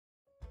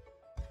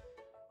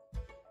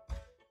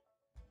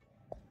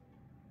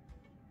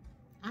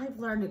I've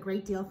learned a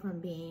great deal from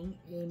being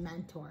a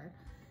mentor.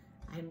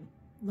 I'm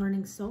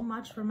learning so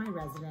much from my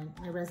resident.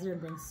 My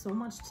resident brings so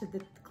much to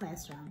the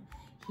classroom.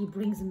 He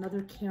brings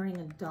another caring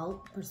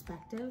adult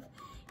perspective.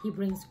 He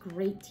brings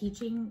great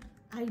teaching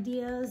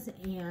ideas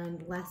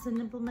and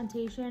lesson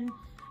implementation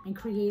and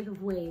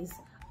creative ways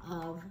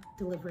of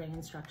delivering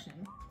instruction.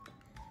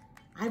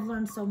 I've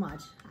learned so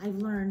much. I've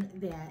learned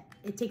that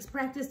it takes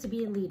practice to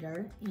be a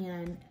leader,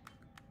 and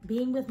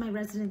being with my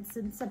residents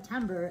since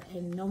September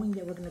and knowing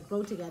that we're going to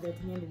grow together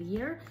at the end of the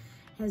year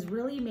has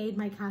really made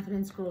my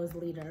confidence grow as a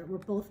leader. We're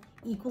both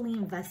equally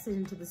invested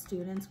into the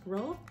students'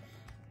 growth,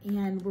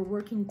 and we're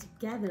working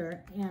together,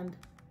 and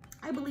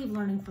I believe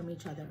learning from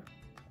each other.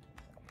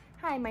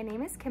 Hi, my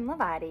name is Kim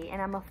Lavati,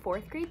 and I'm a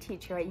 4th grade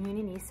teacher at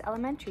Union East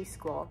Elementary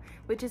School,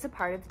 which is a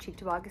part of the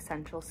Cheektowaga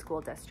Central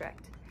School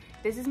District.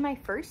 This is my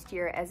first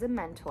year as a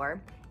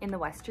mentor in the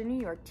Western New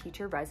York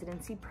Teacher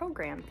Residency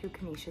Program through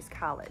Canisius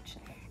College,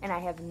 and I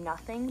have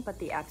nothing but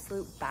the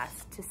absolute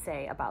best to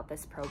say about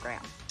this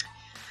program.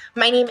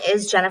 My name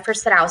is Jennifer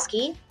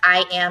Sadowski.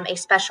 I am a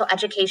special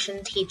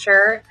education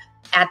teacher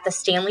at the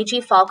Stanley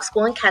G. Falk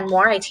School in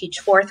Kenmore. I teach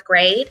 4th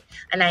grade,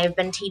 and I have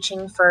been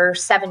teaching for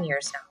 7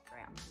 years now.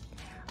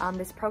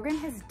 This program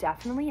has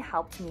definitely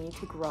helped me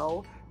to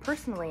grow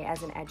personally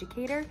as an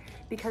educator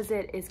because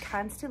it is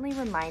constantly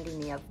reminding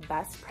me of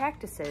best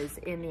practices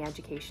in the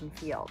education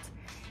field.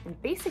 And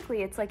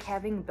basically it's like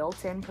having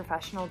built-in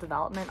professional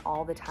development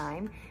all the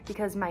time,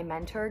 because my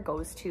mentor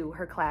goes to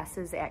her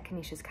classes at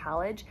Canisius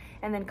College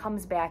and then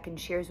comes back and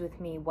shares with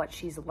me what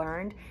she's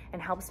learned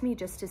and helps me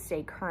just to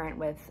stay current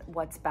with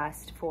what's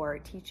best for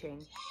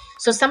teaching.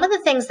 So some of the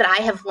things that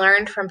I have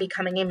learned from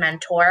becoming a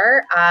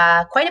mentor,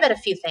 quite a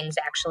few things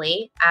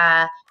actually,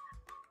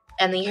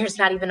 and the year's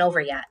not even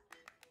over yet.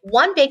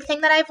 One big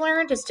thing that I've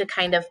learned is to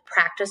kind of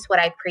practice what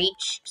I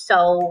preach.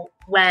 So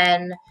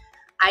when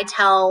I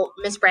tell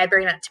Miss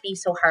Bradbury not to be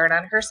so hard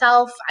on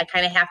herself, I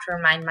kind of have to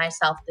remind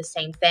myself the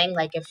same thing.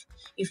 Like if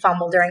you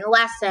fumble during a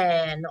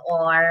lesson,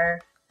 or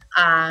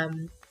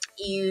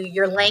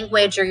your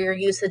language or your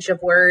usage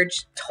of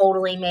words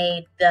totally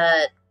made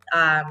the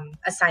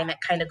assignment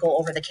kind of go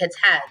over the kids'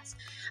 heads.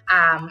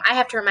 I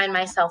have to remind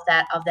myself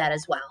of that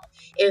as well.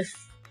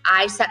 If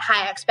I set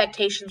high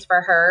expectations for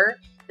her,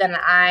 then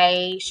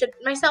I should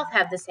myself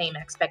have the same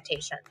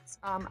expectations.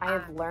 I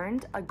have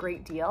learned a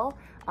great deal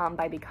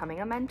by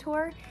becoming a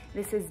mentor.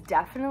 This has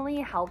definitely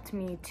helped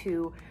me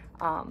to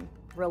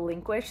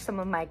relinquish some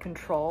of my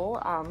control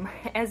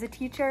as a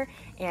teacher,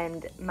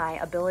 and my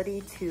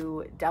ability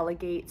to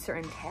delegate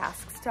certain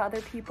tasks to other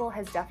people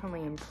has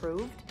definitely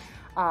improved.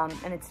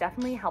 And it's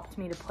definitely helped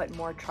me to put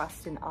more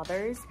trust in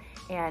others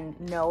and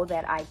know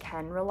that I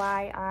can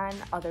rely on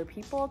other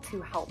people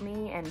to help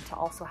me and to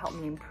also help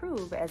me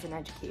improve as an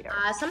educator.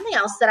 Something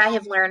else that I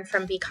have learned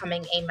from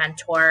becoming a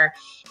mentor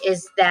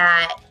is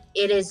that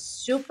it is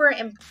super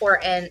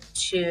important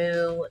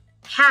to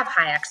have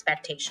high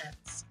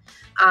expectations.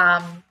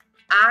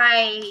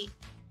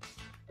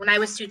 When I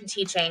was student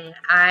teaching,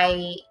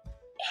 I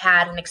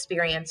had an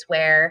experience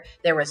where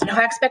there was no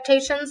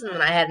expectations, and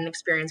then I had an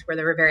experience where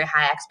there were very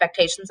high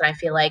expectations, and I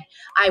feel like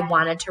I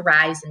wanted to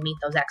rise and meet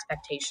those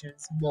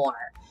expectations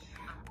more.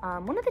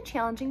 One of the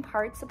challenging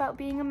parts about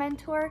being a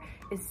mentor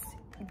is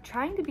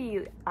trying to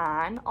be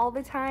on all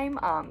the time.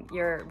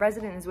 Your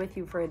resident is with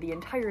you for the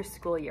entire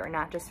school year,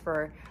 not just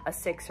for a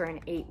 6 or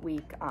an 8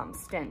 week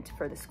stint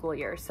for the school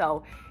year.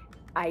 So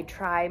I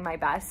try my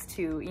best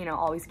to,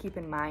 always keep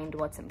in mind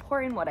what's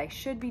important, what I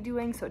should be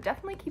doing. So it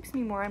definitely keeps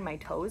me more on my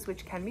toes,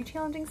 which can be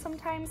challenging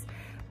sometimes.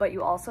 But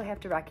you also have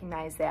to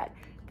recognize that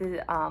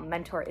the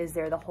mentor is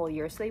there the whole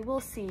year, so they will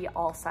see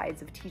all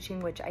sides of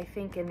teaching, which I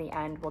think in the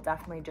end will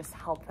definitely just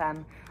help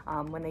them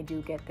when they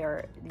do get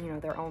their,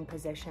 their own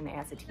position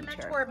as a teacher.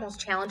 The mentor's most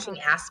challenging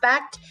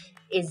aspect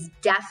is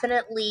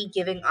definitely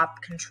giving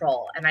up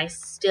control, and I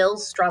still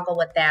struggle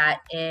with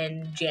that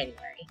in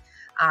January.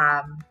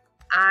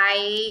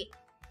 I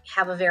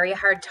have a very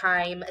hard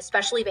time,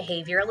 especially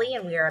behaviorally,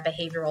 and we are a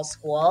behavioral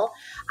school.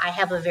 I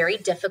have a very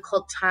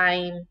difficult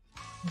time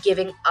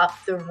giving up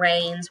the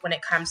reins when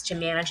it comes to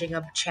managing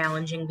a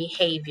challenging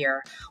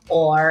behavior,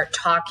 or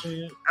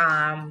talking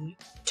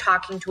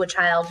to a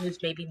child who's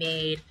maybe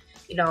made,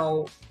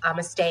 a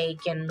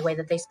mistake in the way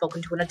that they've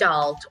spoken to an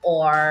adult,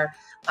 or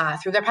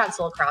threw their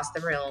pencil across the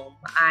room.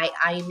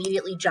 I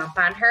immediately jump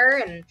on her,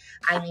 and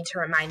I need to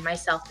remind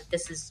myself that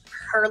this is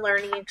her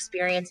learning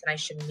experience and I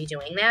shouldn't be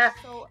doing that.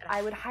 So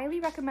I would highly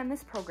recommend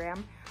this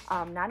program,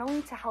 not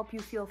only to help you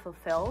feel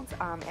fulfilled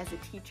as a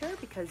teacher,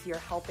 because you're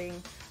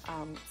helping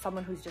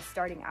someone who's just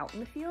starting out in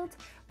the field,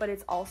 but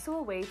it's also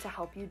a way to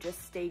help you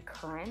just stay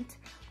current.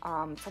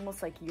 It's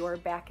almost like you're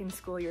back in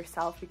school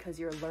yourself because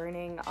you're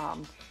learning.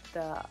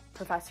 The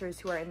professors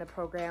who are in the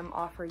program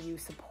offer you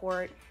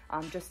support,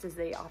 just as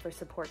they offer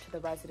support to the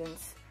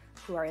residents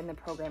who are in the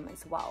program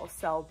as well.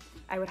 So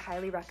I would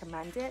highly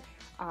recommend it.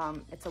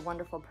 It's a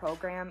wonderful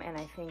program, and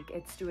I think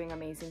it's doing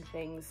amazing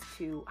things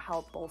to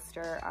help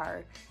bolster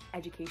our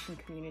education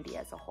community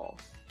as a whole.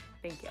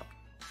 Thank you.